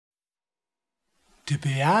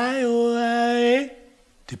Tippy-i-o-i,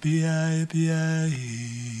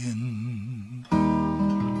 tippy-i-ippy-i-in.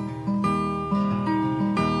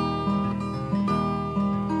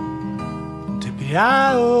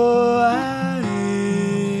 Tippy-i-o-i.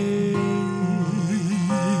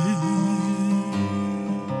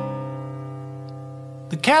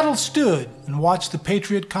 The cattle stood and watched the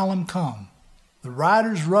patriot column come, the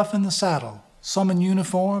riders rough in the saddle, some in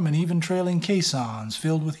uniform and even trailing caissons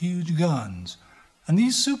filled with huge guns. And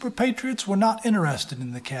these super patriots were not interested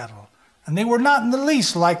in the cattle, and they were not in the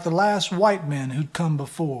least like the last white men who'd come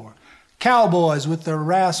before. Cowboys with their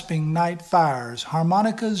rasping night fires,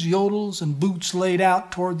 harmonicas, yodels, and boots laid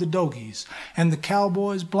out toward the dogies, and the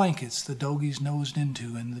cowboys' blankets the dogies nosed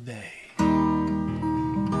into in the day.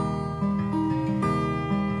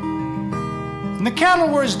 And the cattle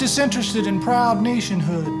were as disinterested in proud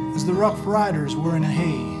nationhood as the rough riders were in a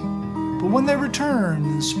hay. But when they returned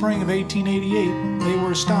in the spring of 1888, they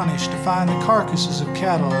were astonished to find the carcasses of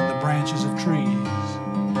cattle in the branches of trees.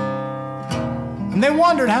 And they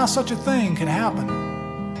wondered how such a thing could happen.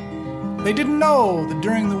 They didn't know that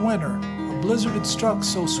during the winter, a blizzard had struck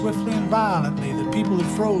so swiftly and violently that people had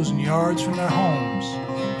frozen yards from their homes.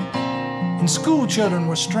 And school children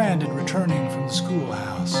were stranded returning from the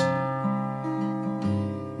schoolhouse.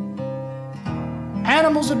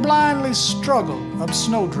 Animals had blindly struggled up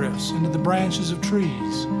snowdrifts into the branches of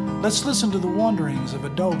trees. Let's listen to the wanderings of a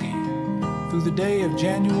dogie through the day of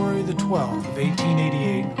January the 12th of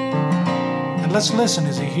 1888. And let's listen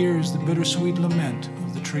as he hears the bittersweet lament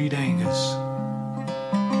of the treed Angus.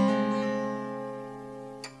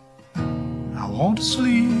 I want to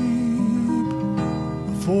sleep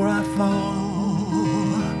before I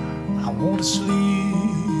fall. I want to sleep,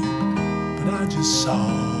 but I just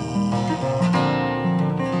saw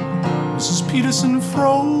Mrs. Peterson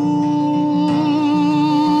froze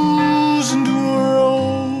into a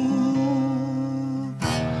robe.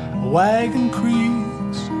 A wagon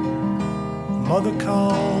creaks, mother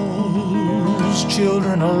calls,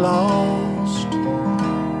 children are lost,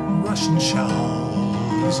 Russian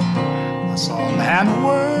shawls. I saw a man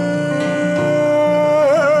whirl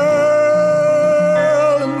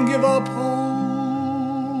and give up hope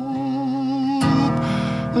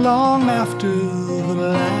long after the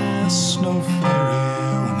last snow flurry,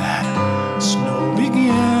 when that snow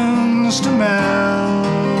begins to melt,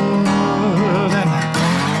 and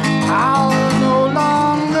I'll no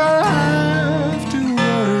longer have to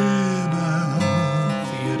worry about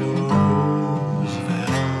Theodore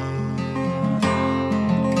Roosevelt.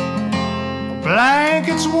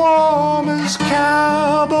 Blankets warm as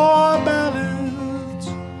cowboy ballads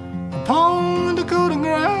upon the Dakota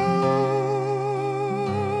ground.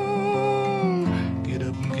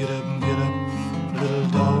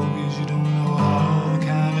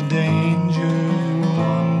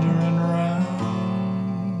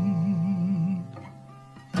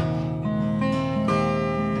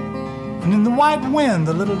 And in the white wind,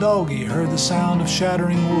 the little doggie heard the sound of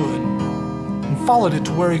shattering wood and followed it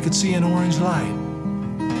to where he could see an orange light.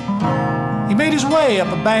 He made his way up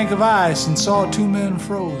a bank of ice and saw two men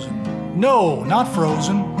frozen. No, not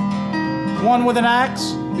frozen. One with an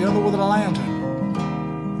axe, the other with a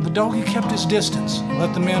lantern. The doggie kept his distance and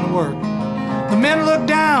let the men work. The men looked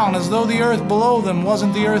down as though the earth below them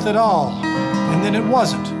wasn't the earth at all. And then it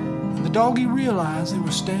wasn't. And the doggie realized they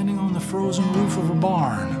were standing on the frozen roof of a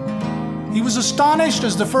barn. He was astonished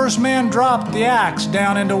as the first man dropped the axe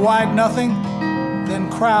down into white nothing, then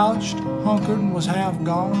crouched, hunkered, and was half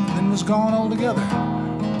gone, then was gone altogether.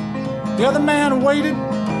 The other man waited,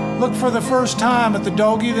 looked for the first time at the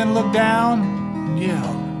doggie, then looked down and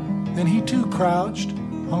yelled. Then he too crouched,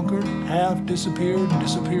 hunkered, half disappeared, and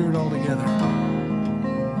disappeared altogether.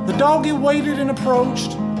 The doggie waited and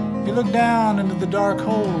approached. He looked down into the dark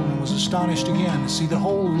hole and was astonished again to see the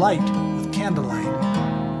hole light with candlelight,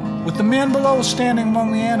 with the men below standing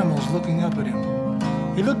among the animals looking up at him.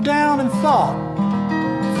 He looked down and thought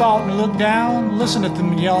and looked down, listened at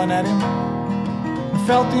them yelling at him, and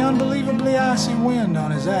felt the unbelievably icy wind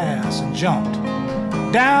on his ass and jumped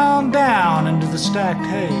down, down into the stacked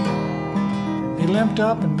hay. He limped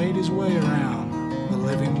up and made his way around the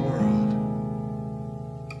living world.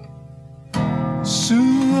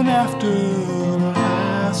 Soon after the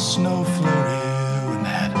last snow flurry, when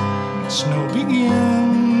that snow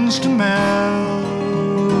begins to melt,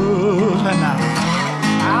 and now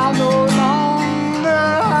I'll no longer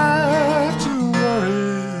have to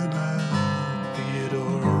worry about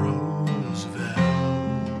Theodore Roosevelt.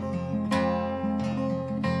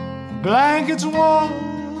 Blankets warm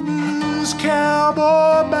as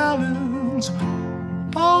cowboy ballads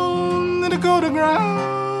on the Dakota ground.